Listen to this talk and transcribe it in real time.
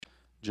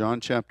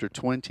John chapter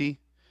 20.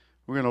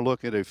 We're going to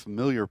look at a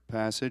familiar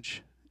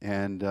passage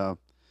and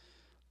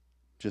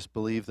just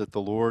believe that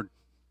the Lord,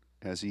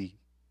 as He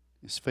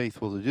is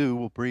faithful to do,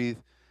 will breathe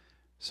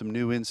some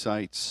new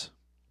insights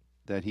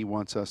that He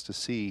wants us to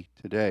see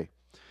today.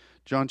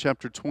 John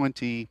chapter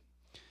 20,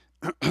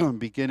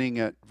 beginning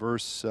at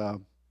verse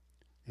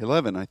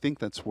 11. I think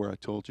that's where I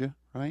told you,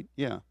 right?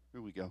 Yeah,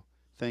 here we go.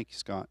 Thank you,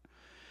 Scott.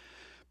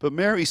 But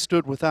Mary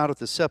stood without at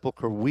the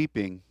sepulchre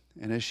weeping,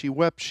 and as she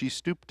wept, she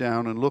stooped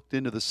down and looked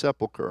into the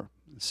sepulchre,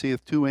 and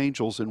seeth two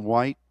angels in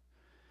white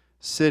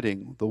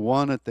sitting, the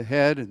one at the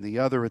head and the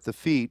other at the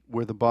feet,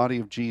 where the body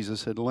of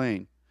Jesus had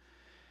lain.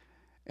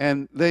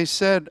 And they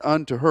said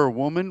unto her,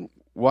 Woman,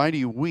 why do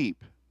you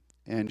weep?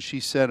 And she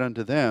said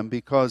unto them,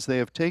 Because they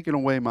have taken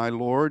away my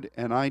Lord,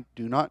 and I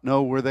do not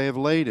know where they have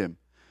laid him.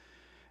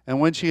 And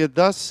when she had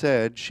thus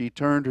said, she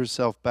turned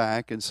herself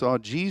back and saw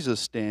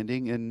Jesus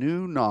standing, and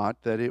knew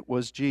not that it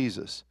was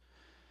Jesus.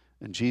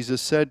 And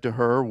Jesus said to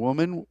her,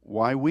 Woman,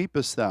 why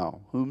weepest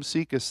thou? Whom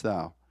seekest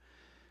thou?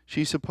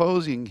 She,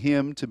 supposing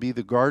him to be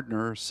the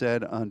gardener,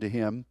 said unto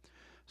him,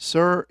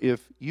 Sir,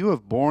 if you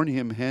have borne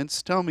him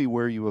hence, tell me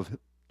where you have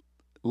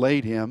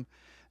laid him,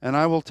 and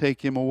I will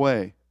take him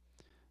away.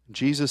 And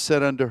Jesus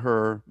said unto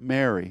her,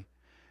 Mary.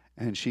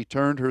 And she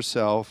turned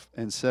herself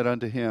and said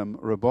unto him,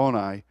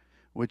 Rabboni,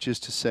 which is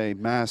to say,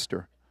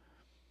 Master.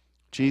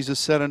 Jesus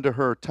said unto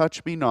her,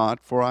 Touch me not,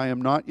 for I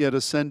am not yet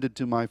ascended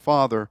to my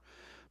Father,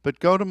 but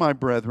go to my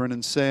brethren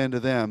and say unto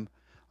them,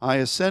 I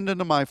ascend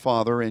unto my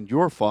Father and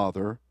your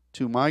Father,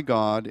 to my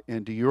God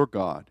and to your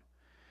God.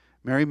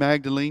 Mary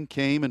Magdalene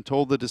came and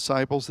told the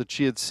disciples that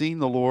she had seen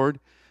the Lord,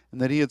 and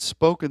that he had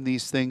spoken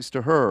these things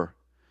to her.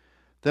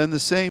 Then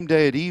the same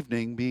day at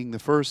evening, being the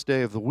first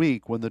day of the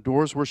week, when the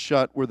doors were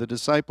shut where the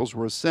disciples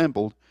were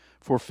assembled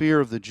for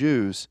fear of the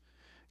Jews,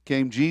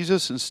 came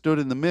Jesus and stood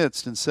in the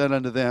midst and said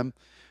unto them,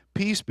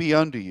 Peace be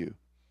unto you.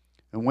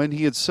 And when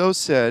he had so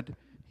said,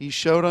 he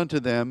showed unto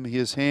them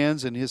his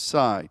hands and his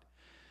side.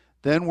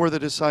 Then were the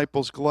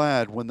disciples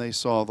glad when they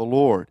saw the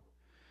Lord.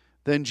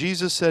 Then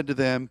Jesus said to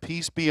them,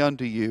 Peace be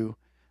unto you.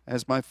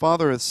 As my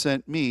Father hath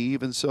sent me,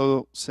 even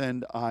so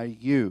send I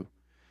you.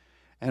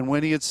 And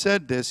when he had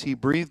said this, he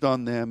breathed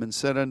on them and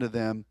said unto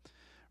them,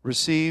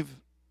 Receive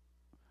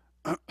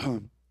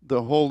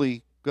the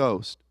Holy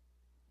Ghost.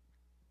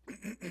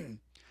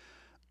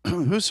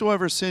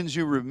 Whosoever sins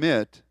you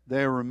remit,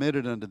 they are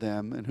remitted unto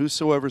them, and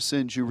whosoever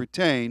sins you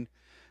retain,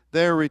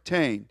 they are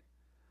retained.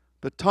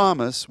 But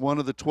Thomas, one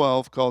of the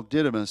 12, called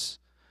Didymus,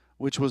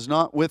 which was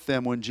not with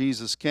them when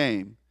Jesus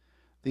came,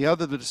 the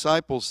other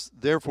disciples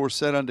therefore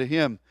said unto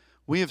him,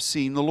 We have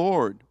seen the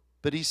Lord.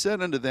 But he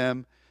said unto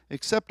them,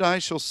 Except I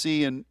shall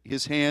see in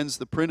his hands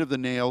the print of the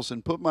nails,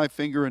 and put my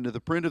finger into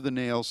the print of the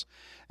nails,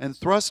 and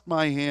thrust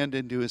my hand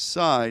into his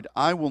side,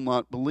 I will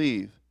not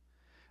believe.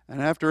 And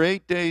after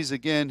 8 days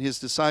again his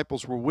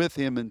disciples were with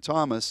him, and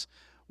Thomas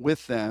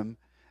with them.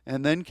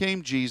 And then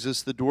came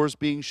Jesus, the doors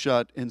being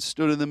shut, and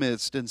stood in the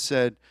midst, and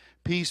said,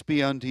 Peace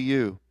be unto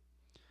you.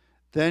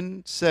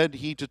 Then said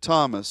he to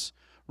Thomas,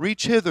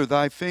 Reach hither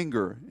thy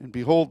finger, and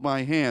behold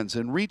my hands,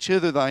 and reach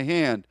hither thy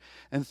hand,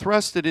 and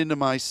thrust it into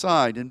my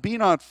side, and be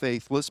not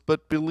faithless,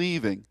 but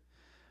believing.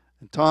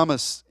 And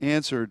Thomas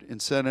answered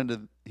and said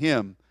unto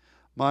him,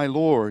 My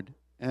Lord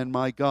and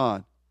my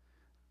God.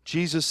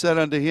 Jesus said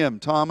unto him,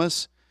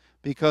 Thomas,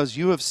 because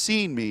you have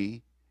seen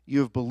me, you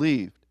have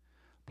believed.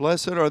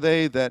 Blessed are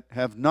they that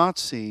have not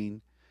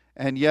seen,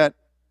 and yet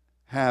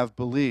have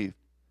believed.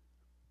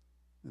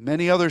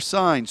 Many other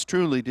signs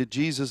truly did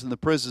Jesus in the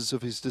presence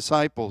of his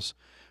disciples,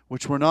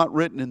 which were not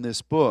written in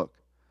this book.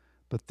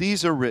 But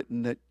these are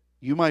written that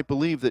you might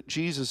believe that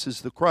Jesus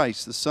is the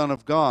Christ, the Son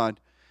of God,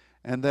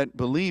 and that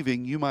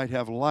believing you might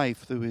have life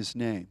through his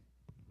name.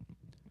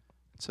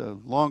 It's a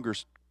longer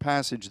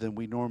passage than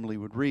we normally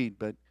would read,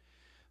 but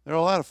there are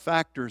a lot of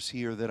factors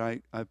here that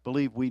I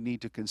believe we need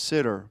to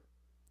consider.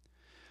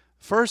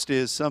 First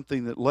is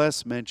something that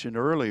Les mentioned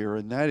earlier,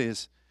 and that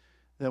is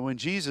that when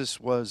Jesus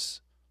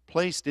was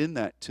placed in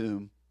that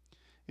tomb,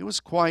 it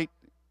was quite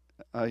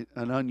an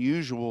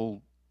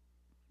unusual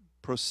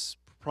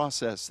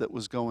process that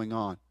was going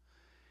on.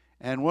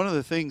 And one of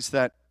the things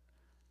that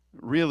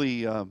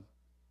really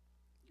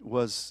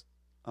was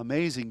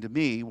amazing to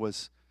me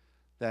was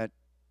that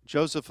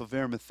Joseph of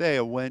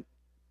Arimathea went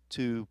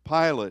to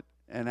Pilate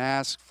and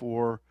asked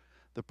for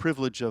the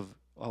privilege of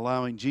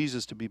allowing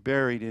Jesus to be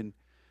buried in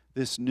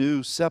this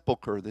new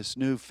sepulcher, this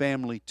new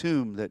family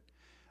tomb that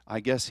I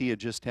guess he had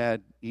just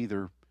had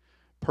either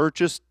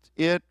purchased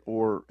it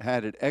or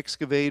had it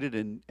excavated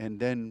and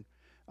then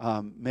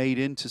made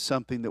into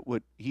something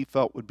that he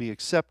felt would be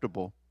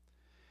acceptable.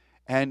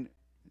 And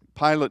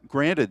Pilate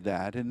granted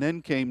that, and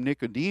then came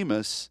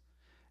Nicodemus,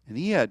 and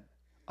he had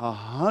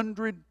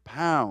 100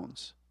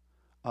 pounds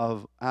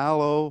of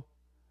aloe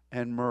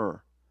and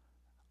myrrh.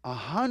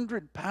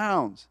 100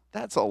 pounds.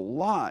 That's a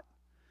lot.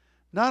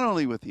 Not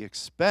only with the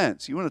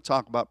expense, you want to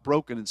talk about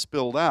broken and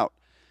spilled out.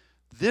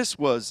 This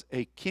was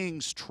a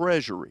king's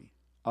treasury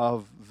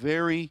of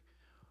very,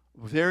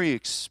 very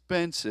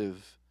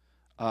expensive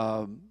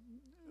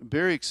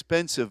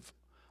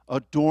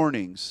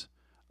adornings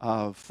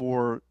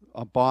for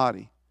a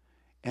body.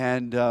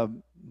 And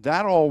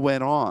that all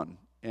went on.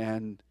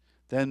 And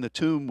then the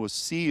tomb was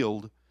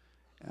sealed.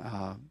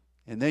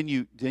 And then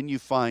you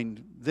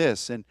find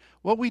this. And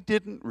what we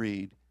didn't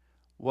read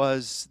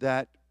was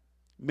that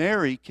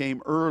Mary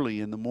came early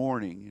in the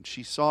morning, and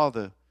she saw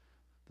the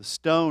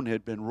stone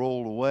had been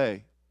rolled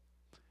away.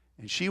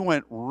 And she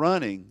went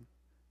running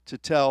to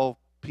tell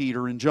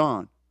Peter and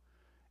John,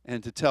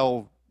 and to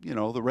tell,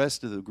 the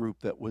rest of the group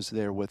that was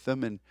there with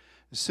them. And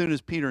as soon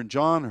as Peter and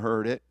John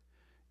heard it,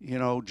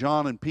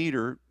 John and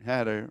Peter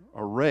had a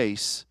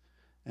race,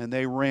 and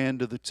they ran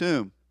to the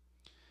tomb.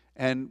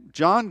 And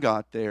John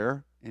got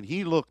there, and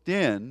he looked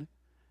in,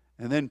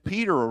 and then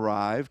Peter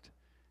arrived,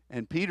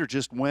 and Peter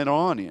just went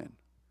on in.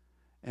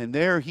 And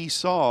there he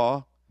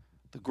saw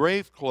the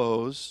grave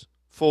clothes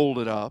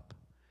folded up,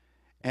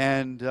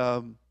 and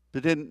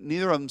but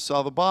neither of them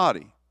saw the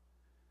body.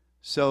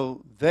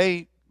 So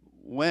they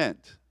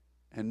went,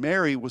 and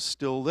Mary was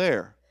still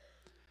there.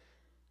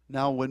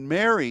 Now, when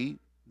Mary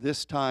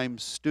this time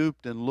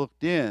stooped and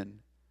looked in,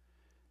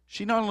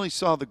 she not only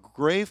saw the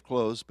grave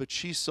clothes, but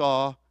she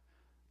saw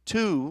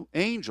two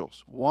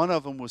angels. One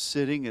of them was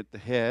sitting at the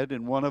head,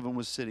 and one of them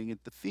was sitting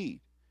at the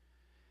feet.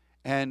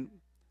 And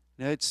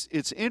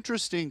it's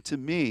interesting to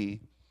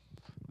me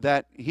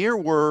that here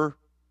were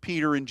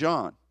Peter and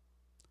John,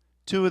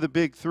 two of the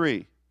big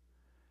three.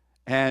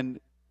 And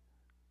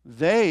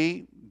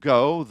they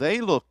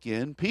look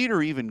in.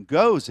 Peter even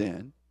goes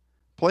in.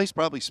 The place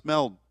probably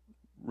smelled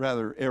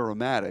rather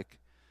aromatic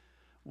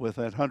with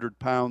that 100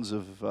 pounds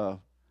of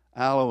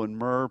aloe and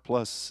myrrh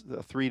plus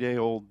a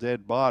 3-day-old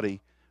dead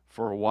body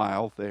for a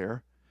while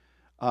there.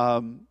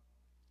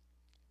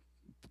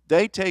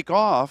 They take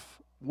off.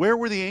 Where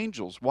were the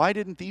angels? Why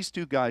didn't these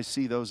two guys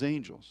see those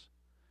angels?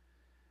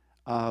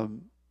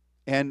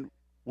 And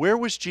where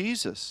was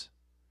Jesus?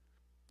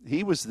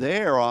 He was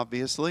there,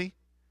 obviously,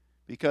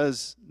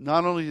 because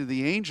not only did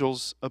the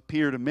angels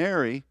appear to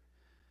Mary,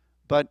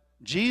 but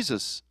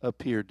Jesus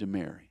appeared to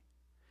Mary.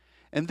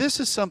 And this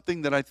is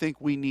something that I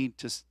think we need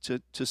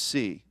to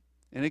see.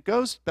 And it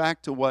goes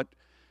back to what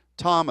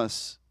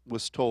Thomas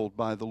was told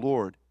by the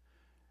Lord.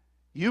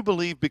 You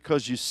believe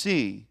because you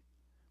see.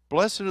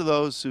 Blessed are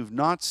those who've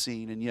not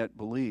seen and yet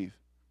believe.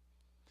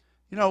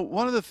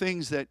 One of the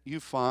things that you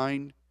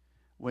find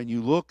when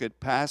you look at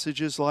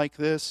passages like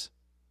this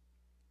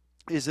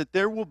is that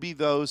there will be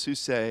those who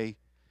say,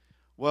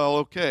 well,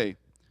 okay,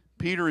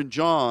 Peter and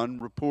John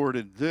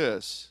reported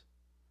this,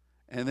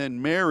 and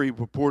then Mary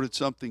reported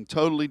something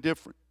totally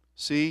different.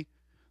 See,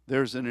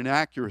 there's an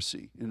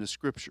inaccuracy in the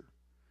Scripture.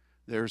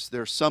 There's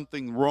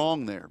something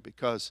wrong there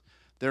because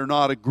they're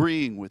not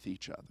agreeing with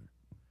each other.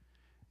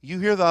 You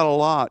hear that a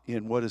lot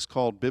in what is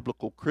called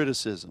biblical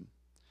criticism.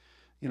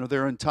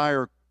 There are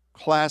entire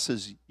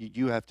classes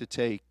you have to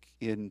take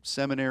in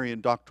seminary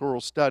and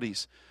doctoral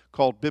studies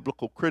called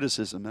biblical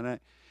criticism. And I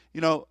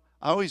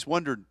always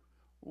wondered,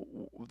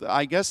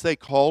 I guess they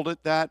called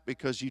it that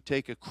because you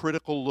take a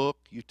critical look,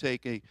 you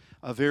take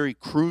a very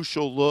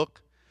crucial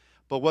look.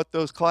 But what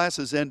those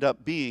classes end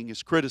up being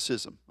is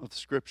criticism of the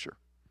Scripture.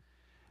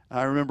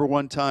 I remember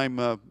one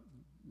time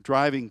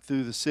driving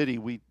through the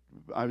city,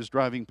 I was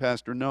driving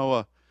Pastor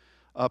Noah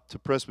up to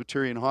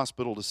Presbyterian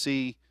Hospital to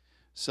see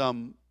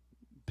some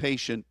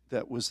patient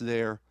that was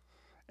there,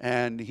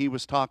 and he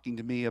was talking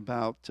to me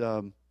about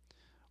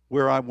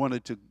where I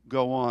wanted to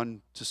go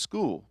on to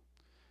school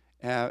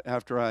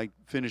after I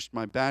finished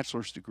my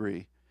bachelor's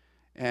degree.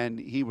 And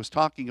he was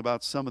talking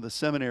about some of the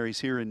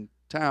seminaries here in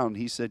town.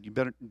 He said, you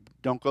better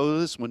don't go to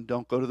this one,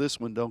 don't go to this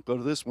one, don't go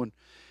to this one,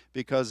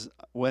 because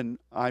when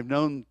I've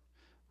known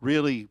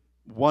really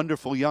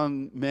wonderful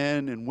young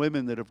men and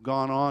women that have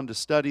gone on to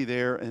study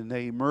there, and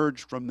they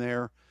emerged from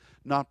there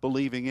not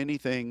believing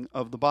anything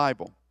of the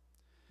Bible.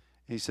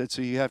 He said,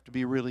 so you have to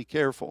be really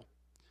careful.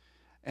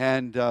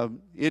 And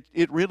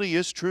it really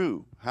is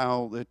true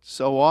how that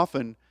so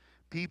often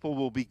people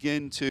will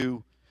begin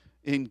to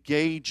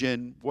engage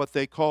in what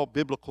they call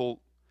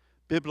biblical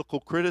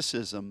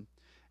criticism,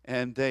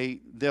 and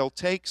they'll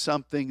take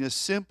something as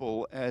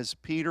simple as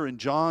Peter and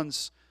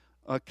John's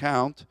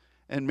account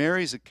and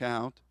Mary's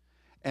account,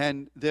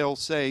 and they'll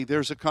say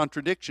there's a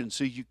contradiction,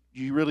 so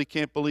you really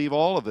can't believe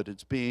all of it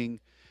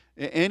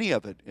any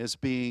of it as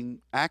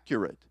being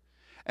accurate.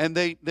 And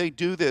they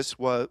do this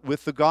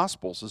with the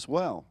Gospels as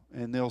well.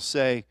 And they'll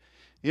say,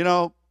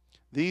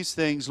 these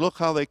things, look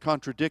how they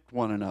contradict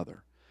one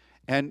another.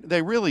 And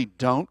they really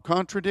don't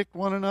contradict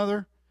one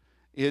another.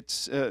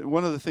 It's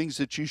one of the things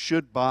that you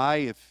should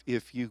buy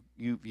if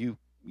you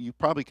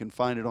probably can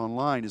find it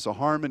online, is a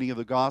harmony of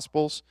the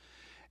Gospels.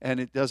 And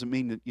it doesn't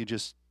mean that you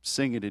just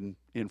sing it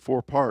in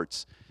 4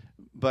 parts.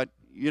 But,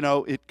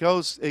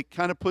 it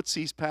kind of puts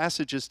these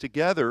passages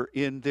together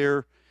in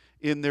their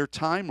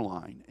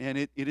timeline.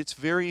 And it's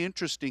very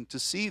interesting to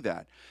see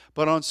that.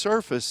 But on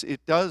surface,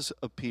 it does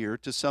appear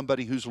to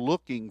somebody who's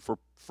looking for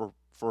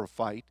a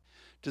fight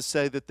to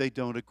say that they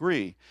don't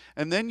agree.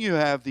 And then you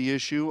have the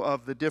issue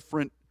of the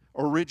different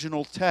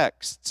original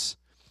texts.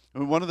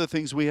 And one of the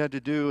things we had to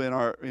do in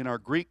our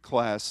Greek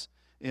class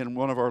in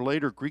one of our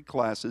later Greek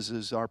classes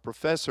is our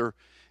professor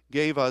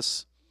gave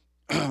us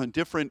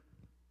different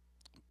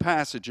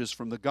passages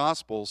from the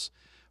Gospels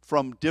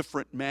from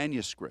different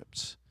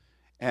manuscripts,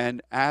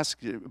 and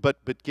asked,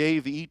 but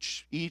gave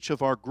each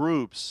of our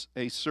groups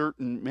a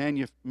certain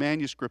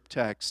manuscript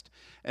text,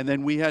 and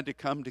then we had to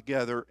come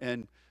together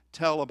and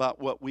tell about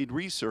what we'd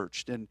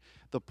researched. And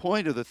the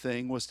point of the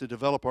thing was to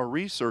develop our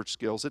research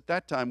skills. At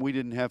that time, we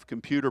didn't have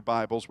computer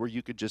Bibles where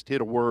you could just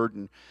hit a word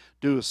and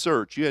do a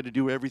search. You had to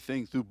do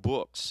everything through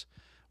books,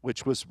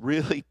 which was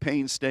really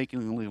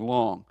painstakingly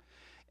long.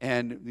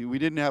 And we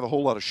didn't have a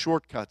whole lot of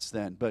shortcuts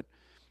then, but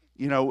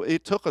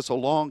it took us a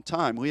long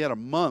time. We had a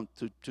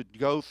month to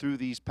go through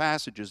these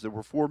passages. There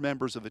were 4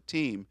 members of a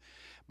team.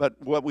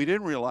 But what we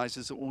didn't realize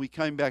is that when we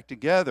came back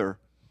together,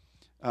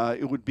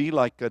 it would be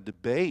like a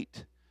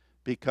debate,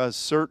 because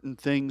certain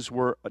things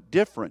were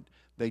different.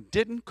 They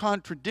didn't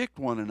contradict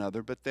one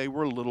another, but they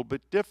were a little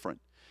bit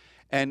different.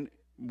 And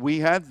we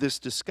had this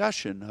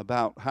discussion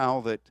about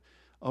how that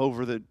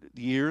over the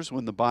years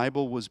when the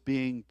Bible was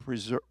being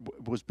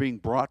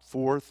brought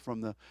forth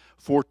from the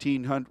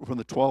 1200s,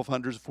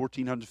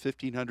 1400s,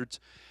 1500s,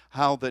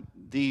 how that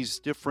these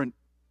different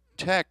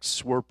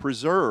texts were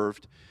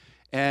preserved,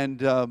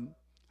 and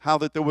how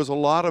that there was a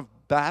lot of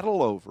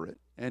battle over it.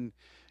 And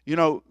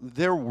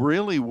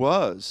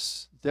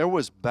there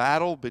was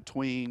battle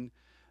between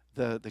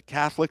the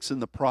Catholics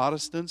and the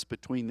Protestants,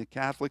 between the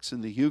Catholics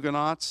and the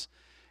Huguenots.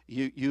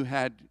 You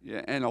had,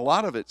 and a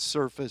lot of it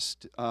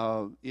surfaced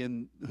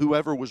in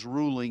whoever was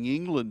ruling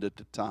England at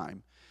the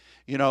time.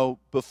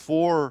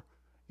 Before,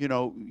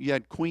 you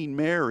had Queen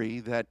Mary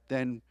that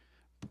then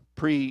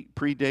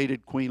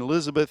predated Queen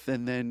Elizabeth,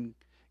 and then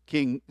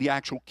the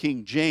actual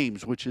King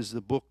James, which is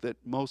the book that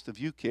most of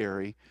you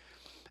carry.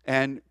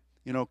 And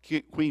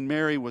Queen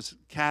Mary was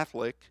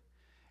Catholic,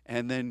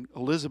 and then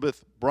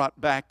Elizabeth brought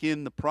back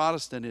in the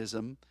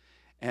Protestantism,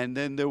 and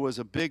then there was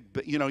a big,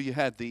 you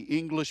had the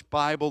English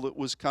Bible that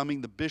was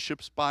coming, the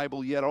Bishop's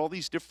Bible, you had all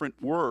these different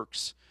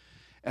works.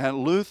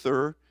 And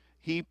Luther,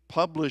 he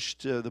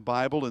published the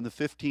Bible in the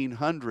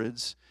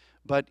 1500s,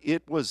 but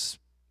it was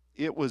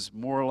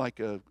more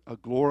like a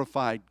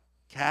glorified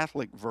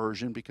Catholic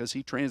version because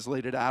he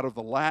translated out of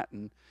the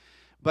Latin.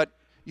 But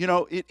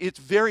it's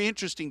very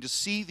interesting to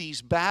see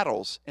these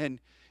battles, and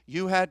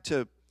you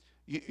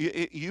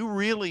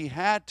really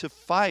had to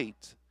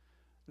fight.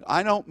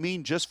 I don't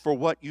mean just for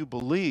what you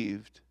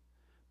believed,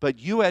 but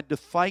you had to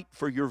fight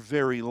for your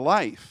very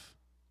life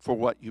for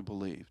what you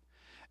believed.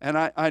 And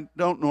I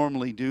don't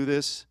normally do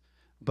this,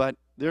 but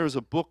there's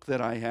a book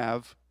that I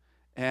have,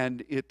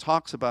 and it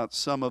talks about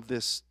some of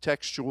this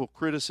textual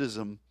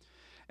criticism,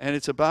 and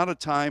it's about a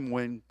time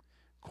when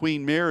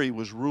Queen Mary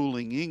was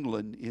ruling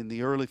England in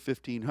the early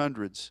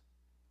 1500s.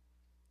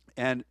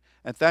 And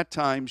at that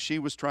time, she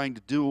was trying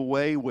to do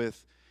away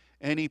with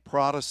any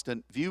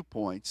Protestant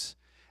viewpoints.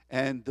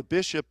 And the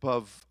Bishop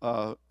of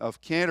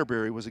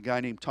Canterbury was a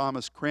guy named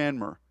Thomas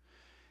Cranmer.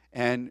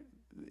 And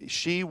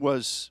she'd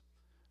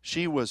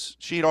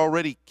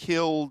already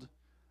killed,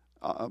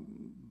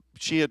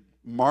 she had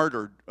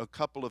martyred a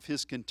couple of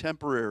his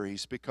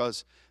contemporaries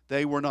because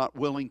they were not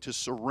willing to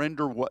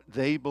surrender what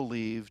they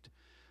believed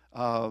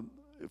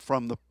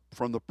from the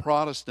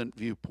Protestant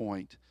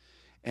viewpoint.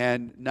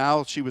 And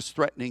now she was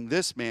threatening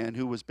this man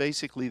who was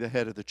basically the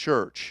head of the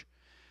church.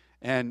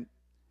 And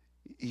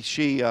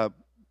she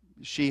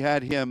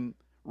had him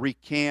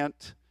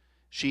recant,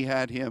 she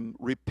had him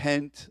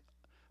repent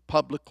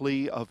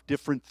publicly of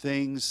different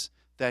things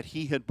that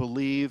he had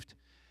believed,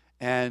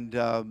 and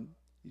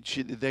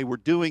they were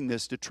doing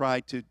this to try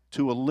to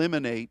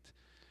eliminate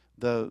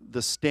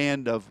the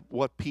stand of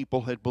what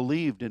people had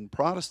believed in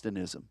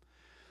Protestantism.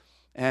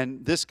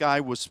 And this guy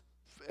was,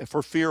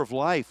 for fear of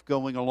life,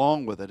 going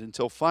along with it,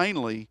 until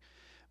finally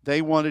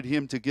they wanted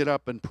him to get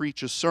up and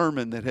preach a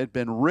sermon that had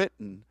been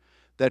written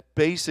that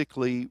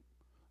basically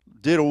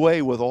did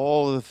away with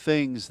all of the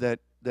things that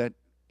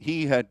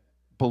he had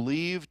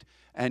believed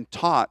and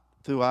taught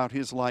throughout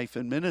his life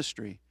and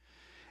ministry.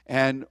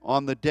 And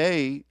on the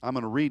day, I'm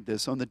going to read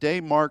this, on the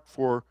day marked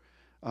for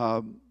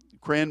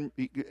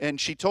and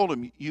she told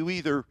him, you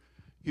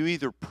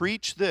either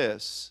preach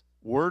this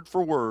word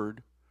for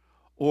word,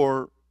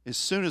 or as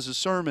soon as the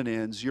sermon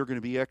ends, you're going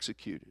to be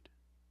executed.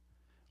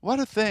 What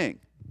a thing.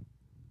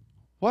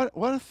 What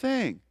a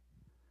thing.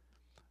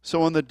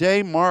 So on the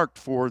day marked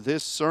for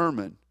this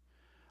sermon,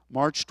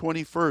 March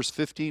 21st,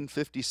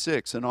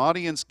 1556, an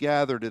audience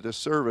gathered at a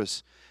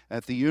service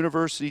at the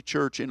University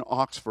Church in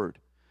Oxford.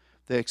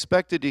 They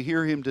expected to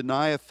hear him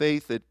deny a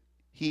faith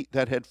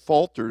that had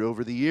faltered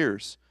over the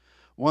years,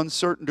 one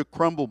certain to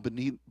crumble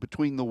beneath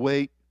the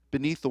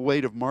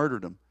weight of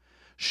martyrdom.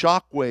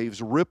 Shock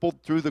waves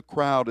rippled through the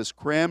crowd as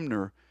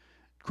Cranmer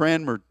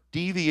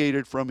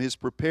deviated from his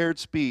prepared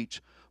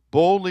speech,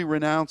 boldly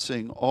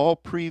renouncing all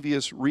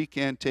previous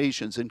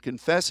recantations and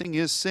confessing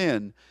his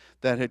sin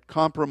that had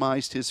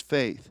compromised his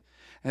faith.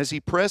 As he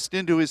pressed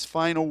into his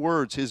final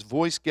words, his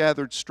voice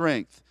gathered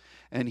strength,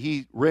 and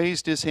he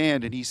raised his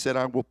hand and he said,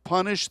 I will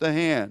punish the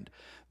hand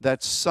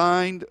that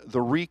signed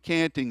the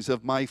recantings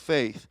of my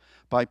faith,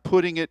 by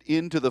putting it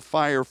into the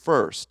fire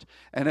first.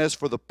 And as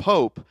for the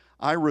Pope,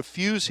 I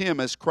refuse him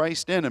as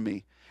Christ's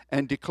enemy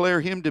and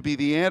declare him to be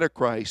the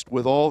Antichrist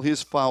with all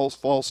his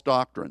false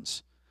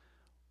doctrines.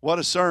 What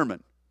a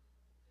sermon.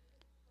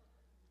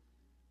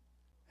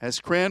 As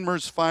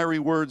Cranmer's fiery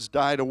words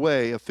died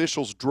away,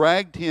 officials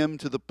dragged him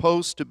to the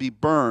post to be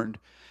burned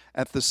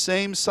at the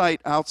same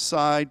site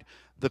outside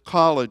the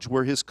college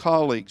where his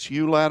colleagues,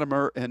 Hugh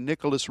Latimer and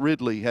Nicholas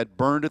Ridley, had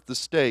burned at the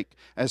stake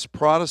as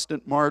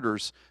Protestant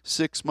martyrs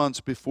 6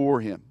 months before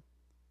him.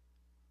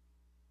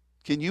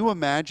 Can you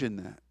imagine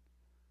that?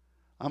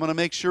 I'm going to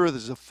make sure that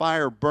as a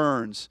fire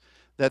burns,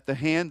 that the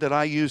hand that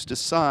I use to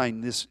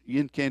sign this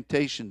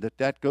incantation,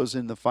 that goes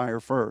in the fire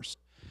first.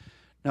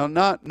 Now,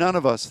 none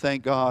of us,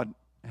 thank God,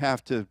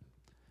 have to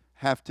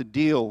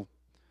deal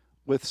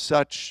with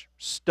such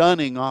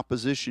stunning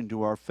opposition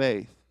to our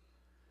faith.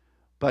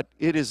 But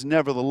it is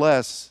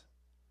nevertheless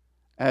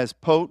as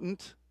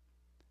potent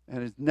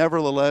and is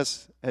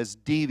nevertheless as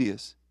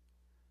devious.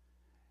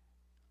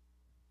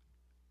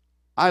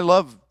 I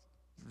love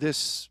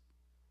this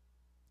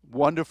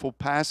wonderful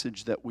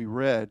passage that we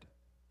read.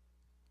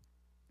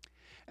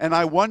 And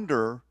I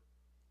wonder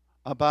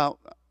about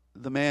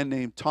the man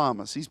named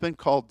Thomas. He's been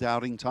called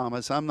Doubting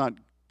Thomas. I'm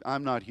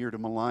not here to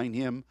malign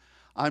him.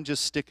 I'm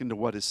just sticking to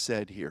what is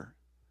said here.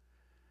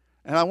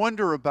 And I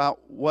wonder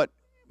about what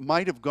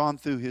might have gone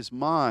through his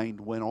mind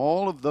when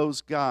all of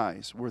those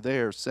guys were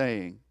there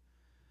saying,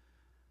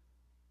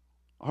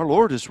 "Our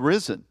Lord is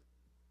risen.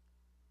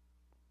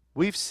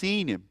 We've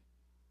seen him."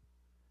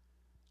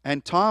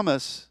 And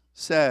Thomas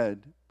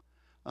said,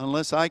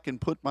 "Unless I can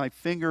put my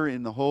finger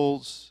in the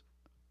holes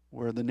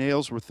where the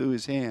nails were through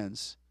his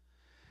hands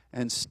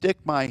and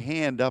stick my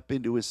hand up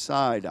into his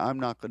side, I'm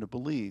not going to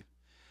believe."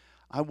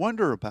 I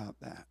wonder about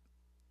that.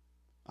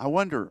 I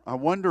wonder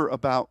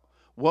about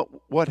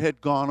what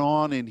had gone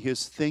on in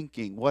his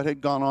thinking, what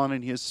had gone on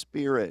in his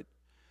spirit.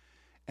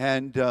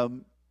 And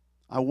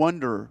I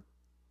wonder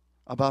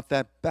about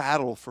that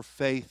battle for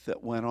faith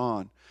that went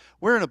on.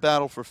 We're in a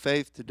battle for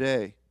faith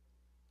today.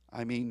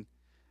 I mean,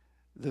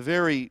 the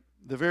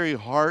very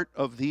heart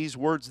of these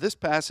words, this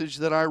passage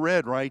that I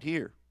read right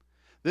here,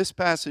 this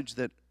passage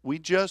that we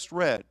just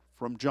read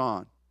from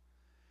John,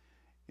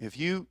 if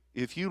you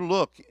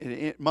look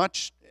at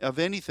much of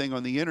anything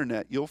on the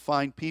internet, you'll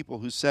find people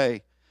who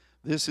say,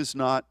 this is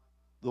not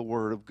the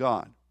Word of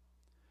God.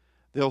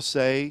 They'll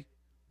say,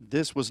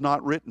 this was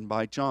not written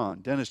by John.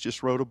 Dennis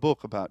just wrote a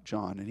book about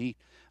John, and he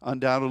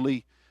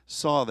undoubtedly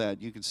saw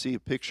that. You can see a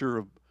picture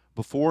of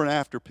before and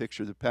after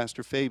picture that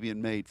Pastor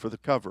Fabian made for the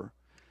cover.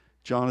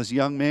 John is a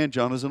young man,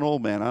 John is an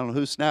old man. I don't know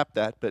who snapped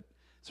that, but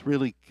it's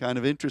really kind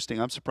of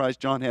interesting. I'm surprised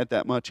John had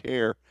that much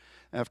hair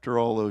after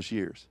all those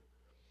years.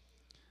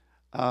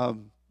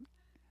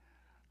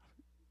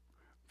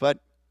 But,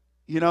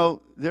 you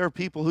know, there are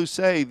people who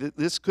say that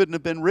this couldn't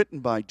have been written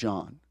by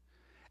John.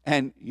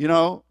 And, you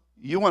know,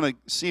 you want to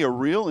see a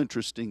real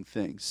interesting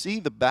thing.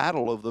 See the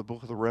battle of the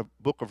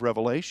book of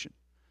Revelation.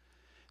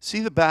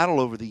 See the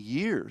battle over the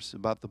years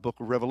about the book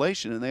of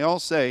Revelation. And they all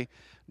say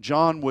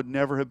John would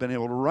never have been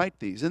able to write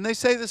these. And they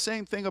say the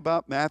same thing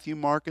about Matthew,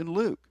 Mark, and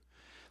Luke.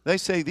 They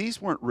say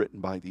these weren't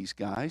written by these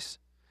guys.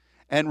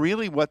 And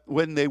really,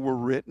 when they were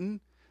written,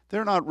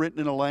 they're not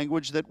written in a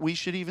language that we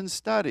should even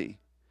study.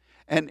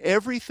 And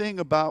everything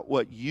about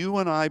what you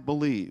and I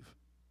believe,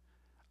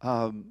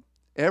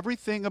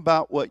 everything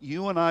about what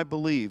you and I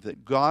believe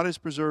that God has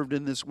preserved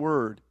in this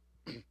Word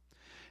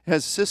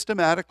has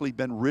systematically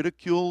been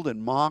ridiculed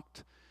and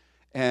mocked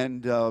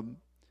and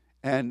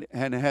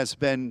has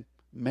been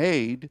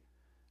made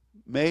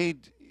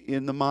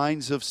in the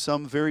minds of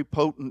some very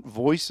potent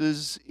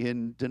voices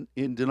in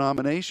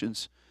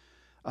denominations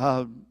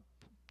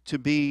to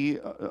be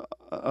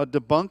a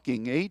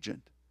debunking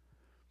agent.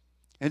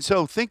 And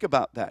so think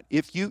about that.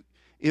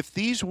 If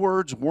these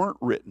words weren't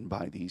written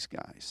by these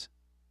guys,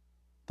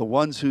 the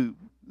ones who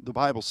the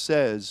Bible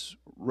says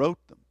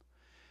wrote them,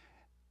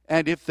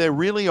 and if they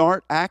really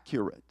aren't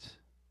accurate,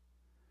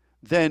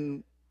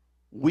 then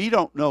we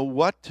don't know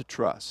what to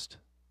trust.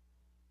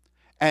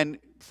 And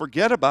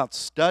forget about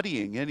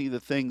studying any of the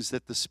things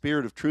that the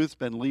Spirit of Truth has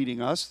been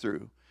leading us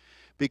through.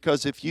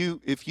 Because if you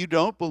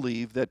don't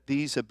believe that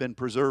these have been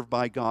preserved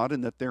by God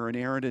and that they're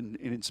inerrant and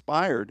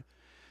inspired,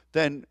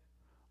 then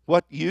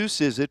what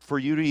use is it for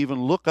you to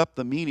even look up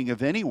the meaning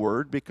of any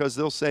word, because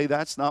they'll say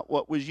that's not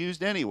what was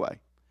used anyway.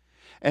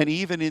 And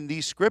even in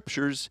these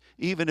scriptures,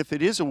 even if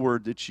it is a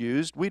word that's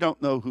used, we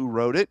don't know who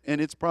wrote it,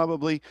 and it's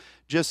probably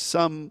just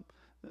some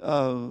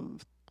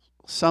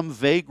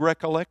vague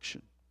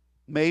recollection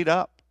made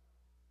up.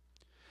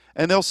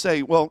 And they'll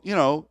say, well, you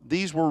know,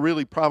 these were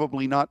really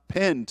probably not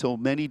penned till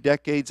many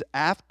decades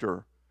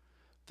after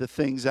the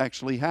things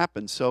actually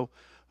happened. So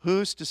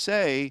who's to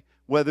say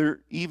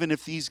whether, even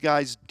if these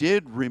guys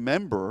did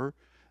remember,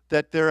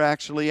 that they're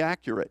actually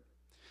accurate?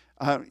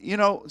 You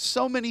know,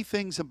 so many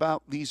things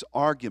about these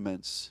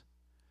arguments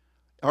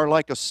are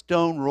like a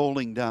stone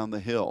rolling down the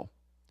hill.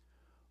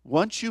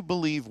 Once you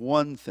believe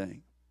one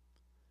thing,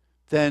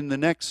 then the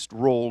next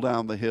roll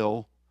down the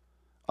hill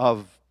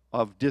of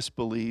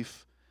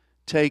disbelief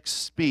takes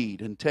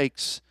speed and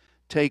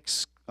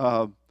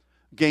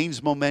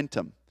gains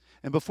momentum.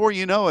 And before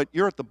you know it,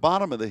 you're at the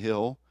bottom of the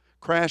hill,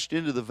 crashed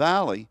into the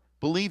valley,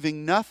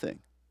 believing nothing.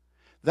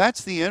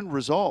 That's the end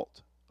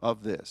result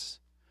of this,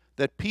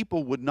 that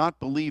people would not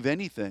believe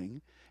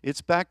anything.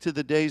 It's back to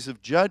the days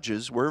of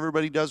Judges where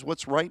everybody does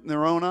what's right in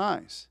their own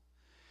eyes.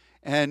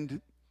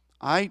 And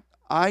I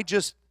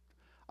just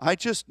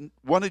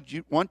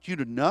want you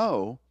to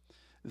know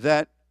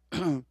that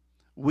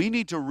we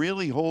need to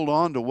really hold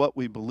on to what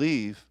we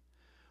believe,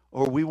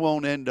 or we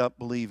won't end up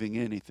believing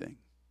anything.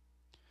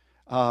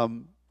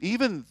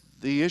 Even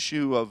the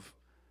issue of,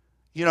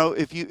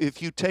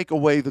 if you take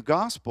away the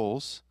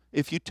Gospels,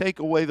 if you take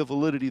away the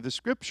validity of the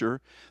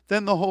Scripture,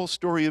 then the whole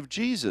story of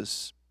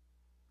Jesus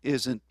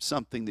isn't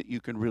something that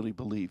you can really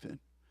believe in.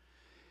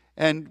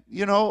 And,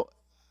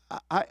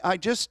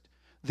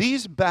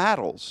 these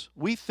battles,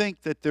 we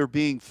think that they're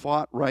being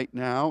fought right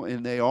now,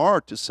 and they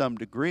are to some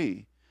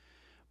degree,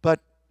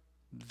 but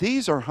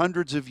these are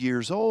hundreds of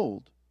years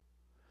old.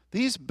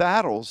 These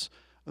battles,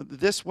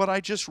 what I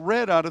just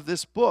read out of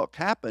this book,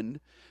 happened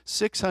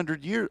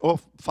 500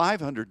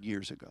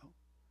 years ago.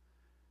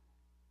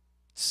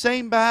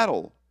 Same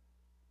battle.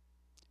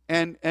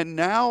 And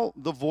now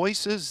the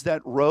voices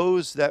that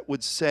rose that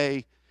would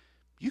say,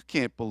 you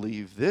can't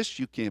believe this,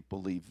 you can't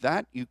believe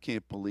that, you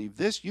can't believe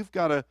this, you've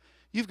got to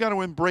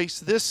embrace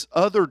this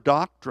other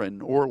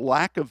doctrine or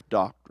lack of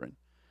doctrine.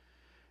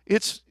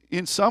 It's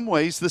in some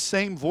ways the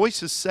same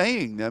voices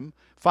saying them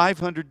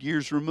 500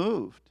 years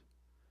removed.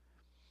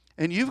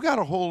 And you've got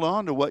to hold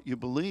on to what you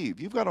believe.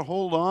 You've got to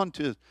hold on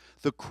to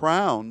the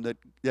crown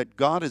that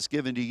God has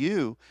given to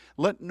you.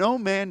 Let no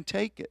man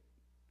take it.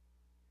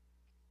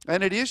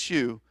 And at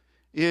issue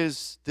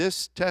is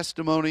this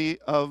testimony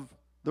of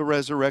the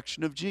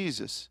resurrection of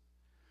Jesus.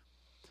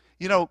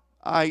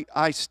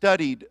 I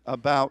studied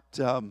about,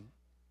 and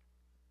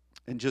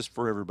just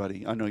for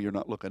everybody, I know you're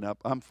not looking up.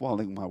 I'm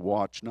following my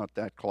watch, not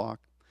that clock.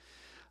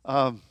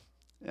 And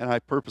I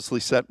purposely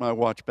set my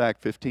watch back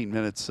 15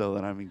 minutes so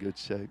that I'm in good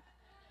shape.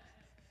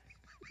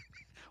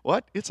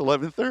 What? It's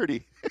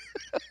 11:30.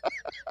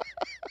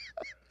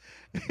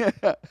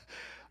 Yeah.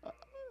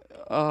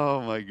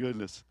 Oh, my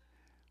goodness.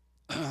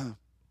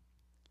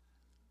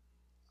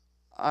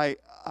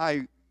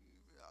 I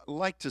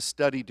like to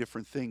study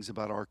different things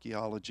about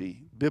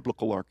archaeology,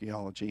 biblical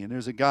archaeology. And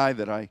there's a guy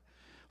that I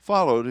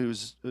followed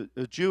who's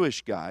a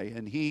Jewish guy,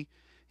 and he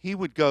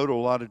would go to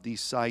a lot of these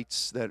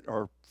sites that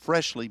are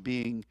freshly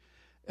being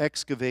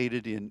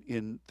excavated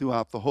in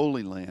throughout the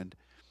Holy Land.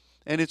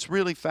 And it's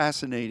really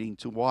fascinating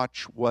to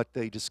watch what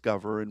they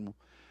discover and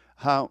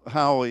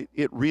how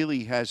it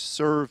really has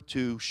served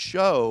to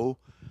show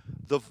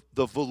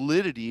the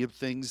validity of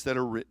things that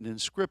are written in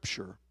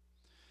Scripture.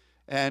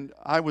 And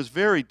I was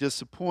very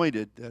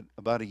disappointed that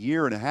about a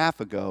year and a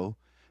half ago,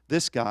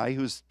 this guy,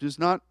 who's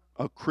not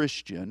a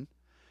Christian,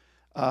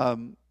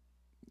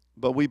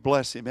 but we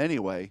bless him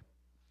anyway,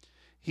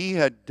 he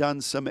had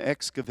done some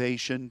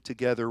excavation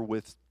together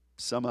with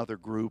some other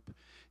group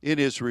in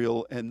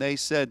Israel, and they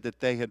said that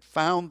they had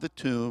found the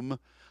tomb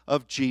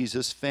of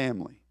Jesus'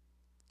 family.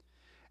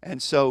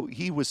 And so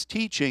he was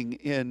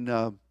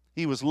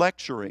he was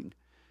lecturing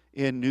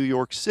in New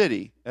York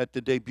City at the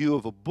debut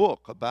of a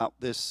book about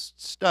this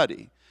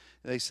study.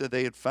 They said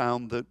they had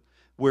found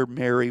where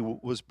Mary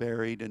was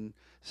buried and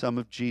some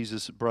of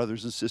Jesus'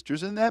 brothers and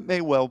sisters, and that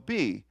may well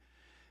be.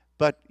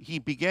 But he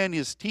began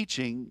his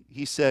teaching.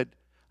 He said,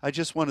 I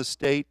just want to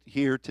state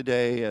here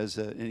today,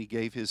 and he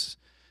gave his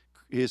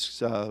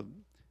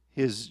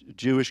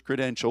Jewish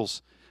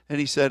credentials, and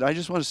he said, I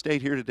just want to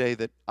state here today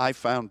that I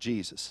found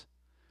Jesus.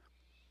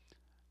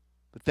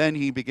 But then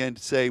he began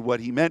to say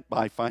what he meant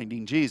by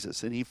finding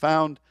Jesus, and he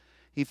found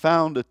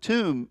a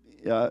tomb.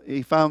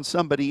 He found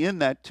somebody in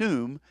that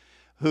tomb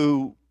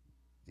who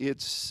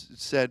it's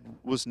said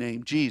was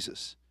named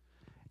Jesus,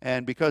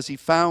 and because he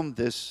found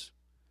this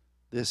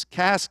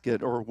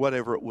casket or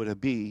whatever it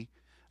would be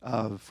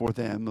for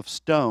them of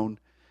stone,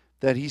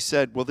 that he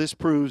said, well, this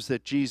proves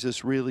that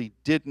Jesus really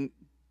didn't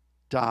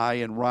die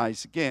and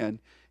rise again.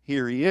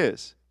 Here he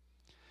is.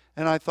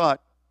 And I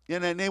thought,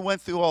 and then they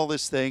went through all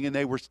this thing, and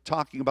they were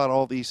talking about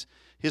all these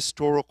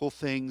historical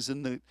things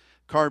and the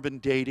carbon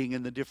dating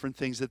and the different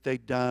things that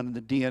they'd done and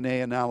the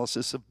DNA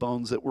analysis of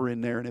bones that were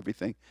in there and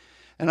everything.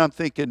 And I'm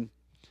thinking,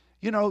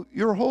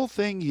 your whole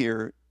thing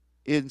here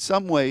in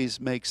some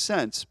ways makes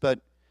sense, but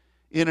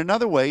in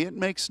another way it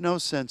makes no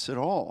sense at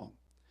all.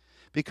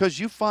 Because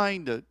you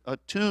find a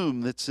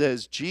tomb that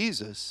says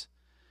Jesus,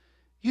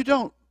 you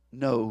don't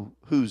know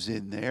who's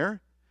in there.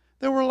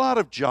 There were a lot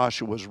of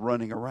Joshuas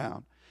running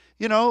around.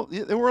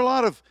 There were a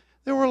lot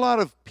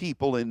of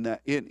people in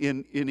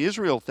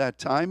Israel at that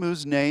time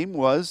whose name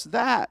was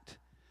that.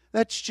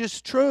 That's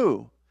just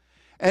true.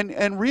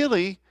 And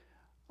really,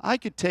 I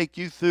could take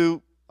you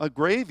through a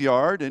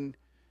graveyard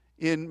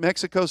in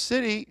Mexico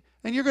City,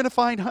 and you're going to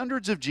find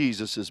hundreds of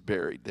Jesuses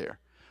buried there,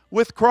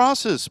 with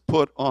crosses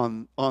put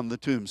on the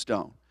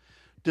tombstone.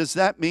 Does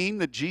that mean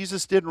that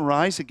Jesus didn't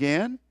rise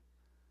again?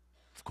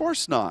 Of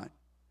course not.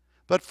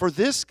 But for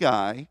this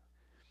guy,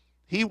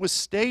 he was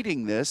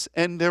stating this,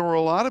 and there were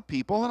a lot of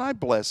people, and I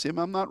bless him,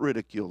 I'm not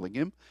ridiculing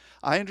him.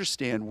 I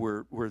understand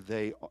where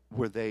they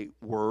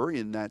were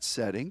in that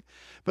setting.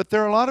 But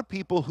there are a lot of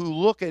people who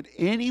look at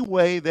any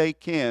way they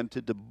can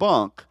to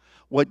debunk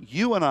what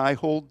you and I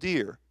hold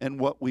dear and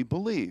what we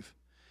believe.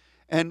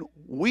 And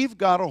we've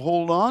got to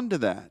hold on to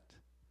that.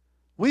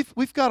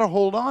 We've got to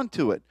hold on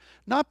to it.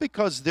 Not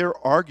because their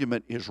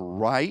argument is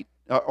right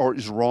or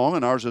is wrong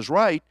and ours is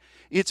right.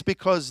 It's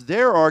because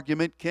their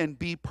argument can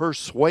be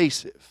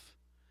persuasive.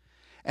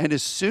 And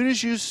as soon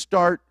as you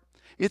start,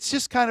 it's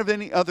just kind of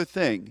any other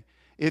thing.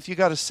 If you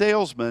got a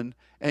salesman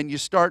and you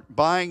start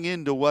buying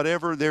into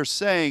whatever they're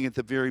saying at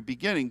the very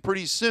beginning,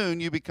 pretty soon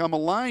you become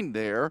aligned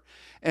there,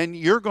 and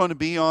you're going to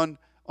be on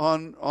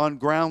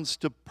grounds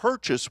to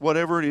purchase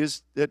whatever it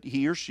is that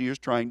he or she is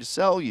trying to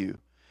sell you.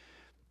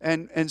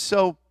 And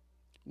so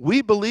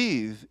we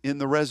believe in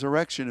the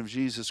resurrection of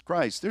Jesus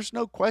Christ. There's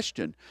no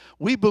question.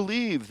 We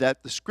believe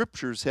that the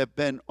Scriptures have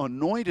been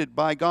anointed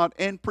by God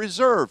and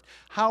preserved.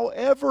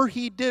 However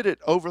he did it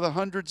over the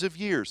hundreds of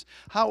years.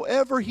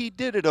 However he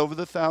did it over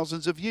the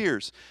thousands of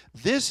years.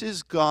 This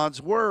is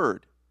God's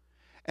Word.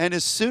 And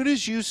as soon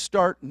as you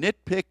start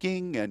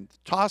nitpicking and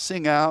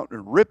tossing out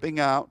and ripping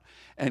out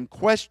and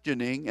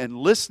questioning and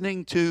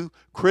listening to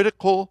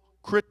critical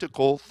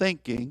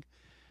thinking,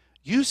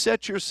 you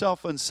set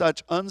yourself on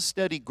such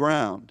unsteady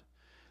ground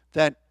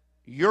that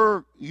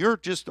you're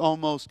just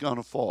almost going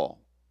to fall.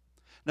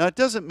 Now, it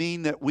doesn't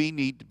mean that we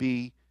need to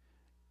be,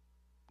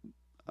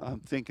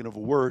 I'm thinking of a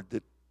word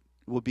that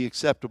will be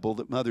acceptable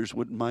that mothers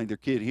wouldn't mind their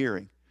kid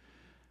hearing.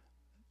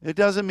 It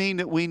doesn't mean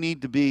that we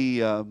need to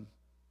be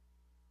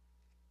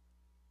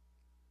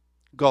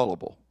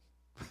gullible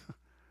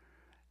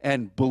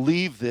and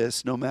believe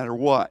this no matter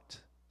what.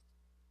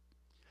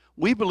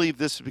 We believe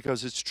this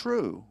because it's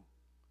true.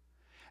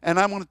 And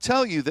I'm going to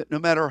tell you that no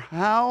matter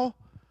how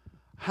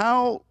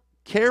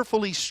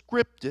carefully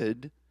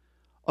scripted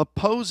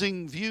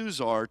opposing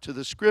views are to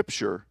the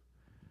Scripture,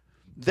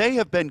 they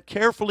have been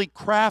carefully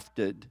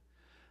crafted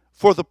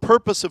for the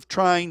purpose of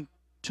trying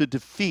to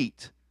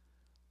defeat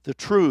the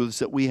truths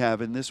that we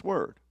have in this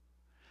Word.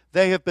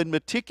 They have been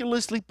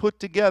meticulously put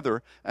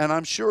together, and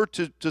I'm sure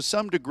to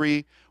some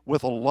degree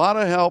with a lot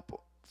of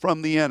help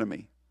from the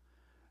enemy,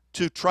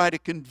 to try to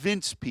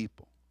convince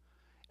people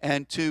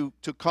and to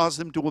cause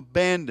them to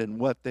abandon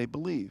what they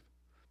believe.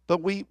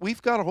 But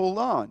we've got to hold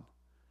on.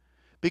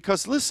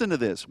 Because listen to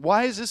this.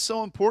 Why is this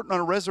so important on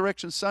a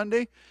Resurrection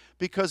Sunday?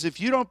 Because if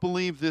you don't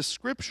believe this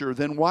Scripture,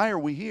 then why are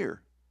we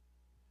here?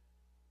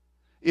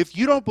 If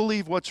you don't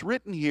believe what's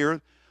written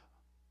here,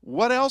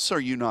 what else are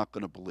you not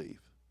going to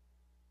believe?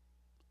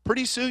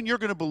 Pretty soon you're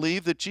going to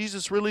believe that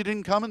Jesus really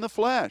didn't come in the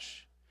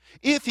flesh,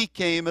 if he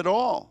came at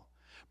all.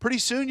 Pretty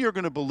soon you're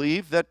going to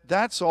believe that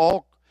that's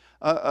all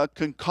a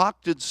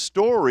concocted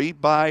story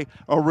by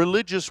a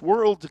religious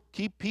world to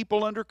keep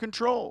people under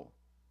control.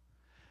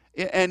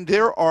 And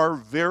there are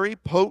very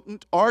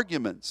potent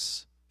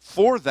arguments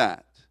for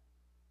that.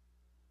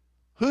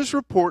 Whose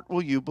report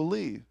will you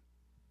believe?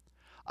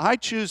 I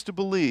choose to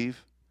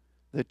believe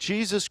that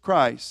Jesus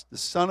Christ, the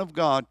Son of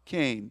God,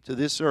 came to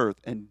this earth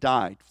and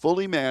died,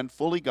 fully man,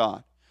 fully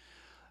God,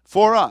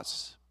 for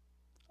us,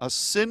 a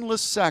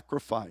sinless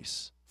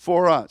sacrifice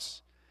for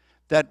us,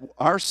 that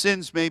our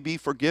sins may be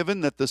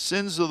forgiven, that the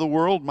sins of the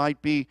world might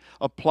be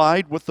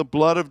applied with the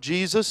blood of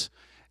Jesus,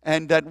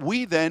 and that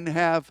we then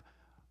have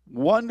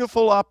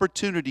wonderful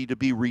opportunity to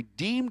be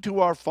redeemed to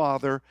our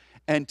Father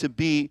and to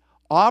be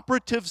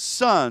operative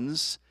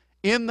sons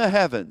in the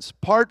heavens,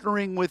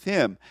 partnering with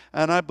him.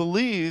 And I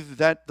believe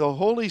that the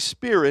Holy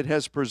Spirit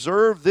has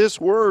preserved this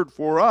word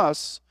for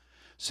us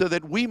so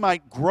that we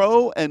might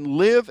grow and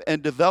live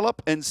and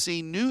develop and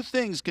see new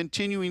things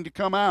continuing to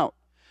come out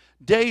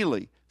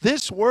daily.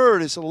 This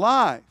word is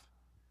alive.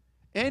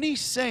 Any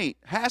saint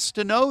has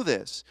to know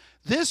this.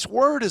 This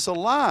word is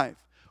alive.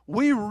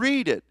 We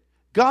read it.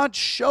 God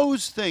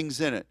shows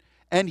things in it.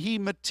 And he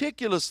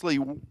meticulously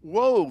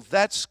wove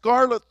that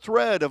scarlet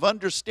thread of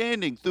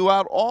understanding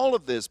throughout all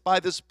of this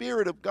by the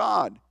Spirit of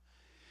God.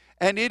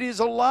 And it is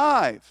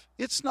alive.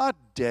 It's not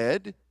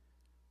dead.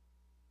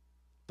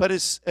 But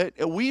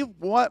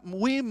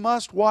we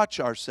must watch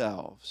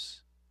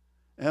ourselves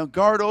and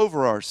guard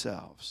over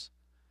ourselves,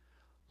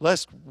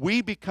 lest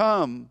we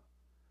become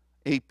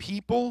a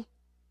people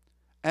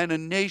and a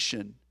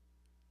nation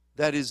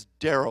that is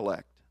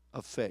derelict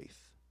of faith.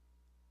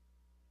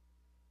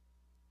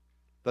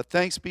 But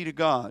thanks be to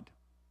God,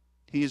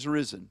 he is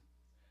risen.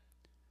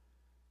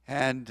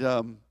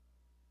 And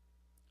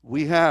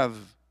we have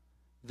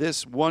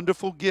this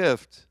wonderful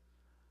gift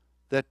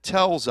that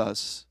tells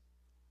us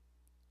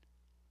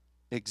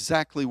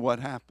exactly what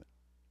happened.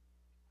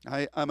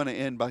 I'm going to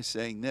end by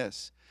saying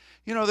this.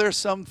 You know, there's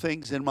some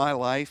things in my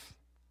life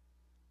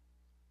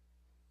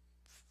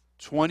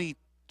 20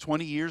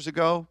 years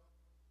ago,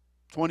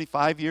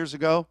 25 years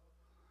ago,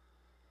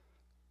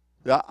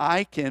 that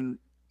I can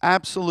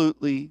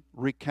absolutely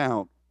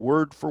recount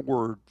word for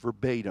word,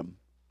 verbatim,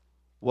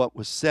 what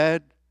was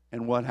said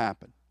and what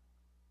happened.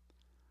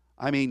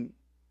 I mean,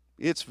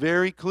 it's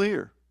very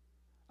clear.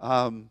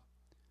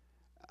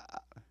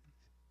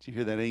 Did you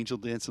hear that angel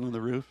dancing on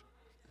the roof?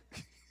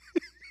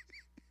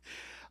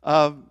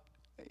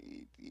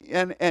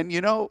 And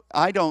you know,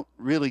 I don't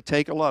really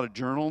take a lot of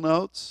journal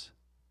notes,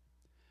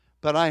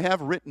 but I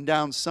have written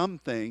down some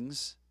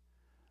things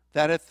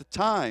that at the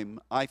time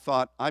I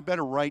thought, I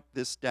better write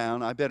this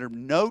down. I better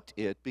note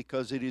it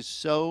because it is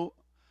so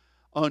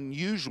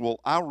unusual.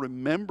 I'll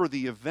remember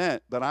the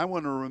event, but I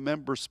want to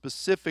remember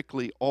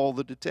specifically all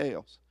the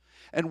details.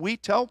 And we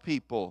tell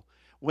people,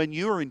 when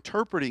you're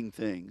interpreting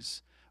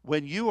things,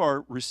 when you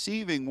are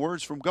receiving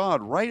words from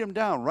God, write them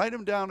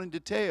down in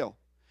detail.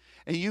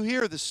 And you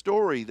hear the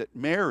story that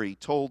Mary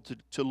told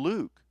to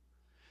Luke.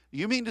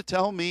 You mean to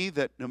tell me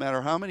that no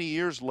matter how many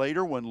years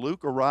later, when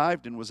Luke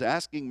arrived and was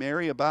asking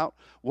Mary about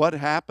what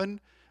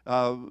happened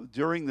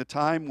during the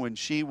time when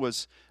she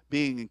was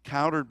being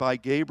encountered by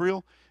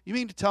Gabriel, you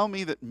mean to tell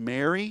me that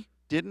Mary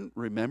didn't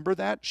remember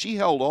that? She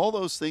held all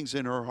those things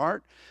in her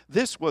heart.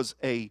 This was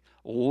I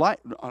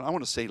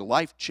want to say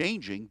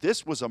life-changing.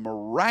 This was a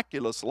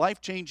miraculous,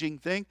 life-changing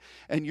thing.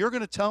 And you're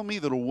going to tell me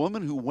that a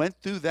woman who went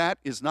through that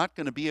is not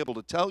going to be able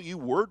to tell you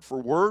word for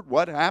word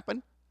what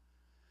happened?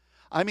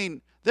 I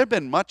mean, there have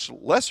been much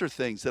lesser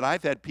things that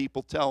I've had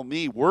people tell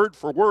me word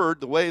for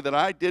word the way that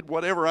I did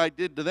whatever I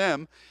did to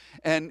them.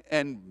 And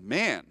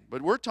man,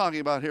 but we're talking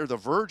about here the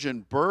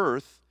virgin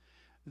birth.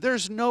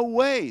 There's no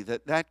way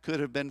that that could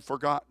have been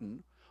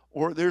forgotten,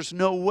 or there's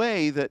no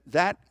way that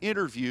that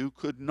interview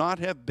could not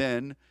have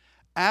been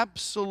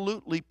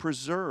absolutely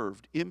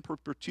preserved in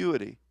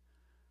perpetuity.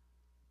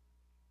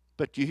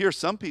 But you hear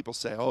some people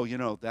say, oh, you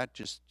know, that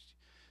just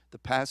the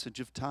passage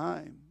of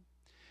time.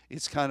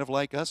 It's kind of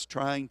like us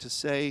trying to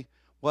say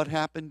what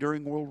happened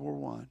during World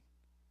War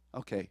I.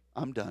 Okay,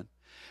 I'm done.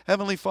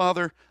 Heavenly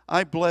Father,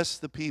 I bless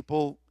the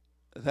people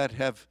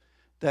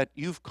that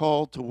you've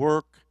called to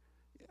work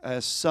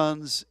as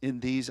sons in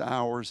these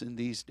hours, in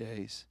these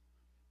days.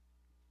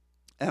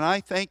 And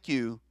I thank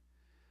you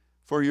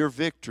for your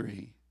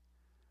victory.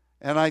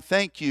 And I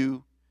thank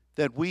you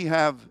that we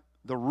have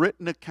the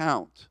written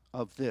account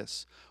of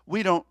this.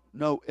 We don't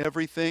know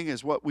everything,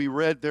 as what we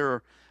read.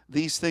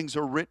 These things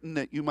are written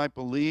that you might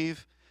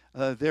believe.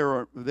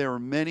 There are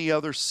many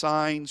other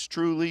signs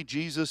truly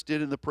Jesus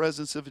did in the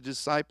presence of his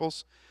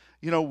disciples.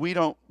 You know, we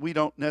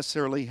don't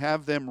necessarily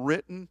have them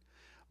written,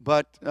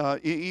 but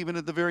even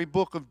at the very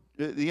book of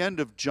the end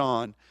of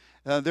John,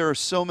 there are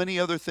so many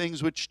other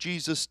things which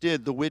Jesus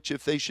did, the which,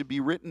 if they should be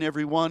written,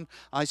 every one,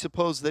 I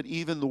suppose that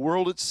even the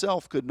world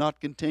itself could not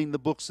contain the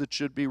books that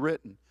should be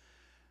written.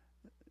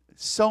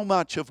 So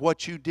much of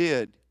what you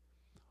did,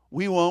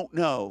 we won't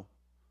know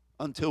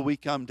until we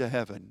come to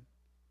heaven.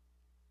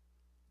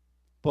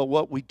 But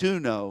what we do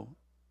know,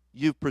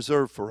 you've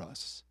preserved for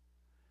us.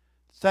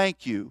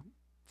 Thank you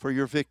for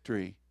your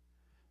victory.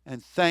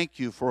 And thank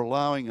you for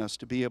allowing us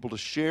to be able to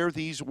share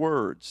these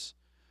words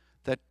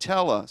that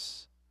tell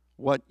us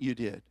what you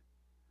did.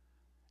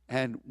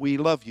 And we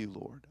love you,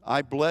 Lord.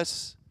 I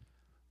bless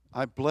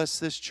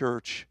this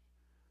church,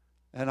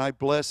 and I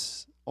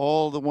bless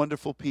all the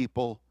wonderful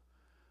people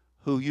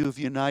who you've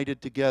united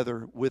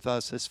together with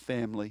us as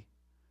family.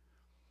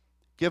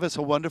 Give us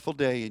a wonderful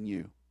day in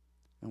you,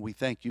 and we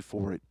thank you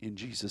for it in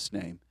Jesus'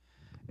 name.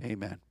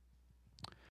 Amen.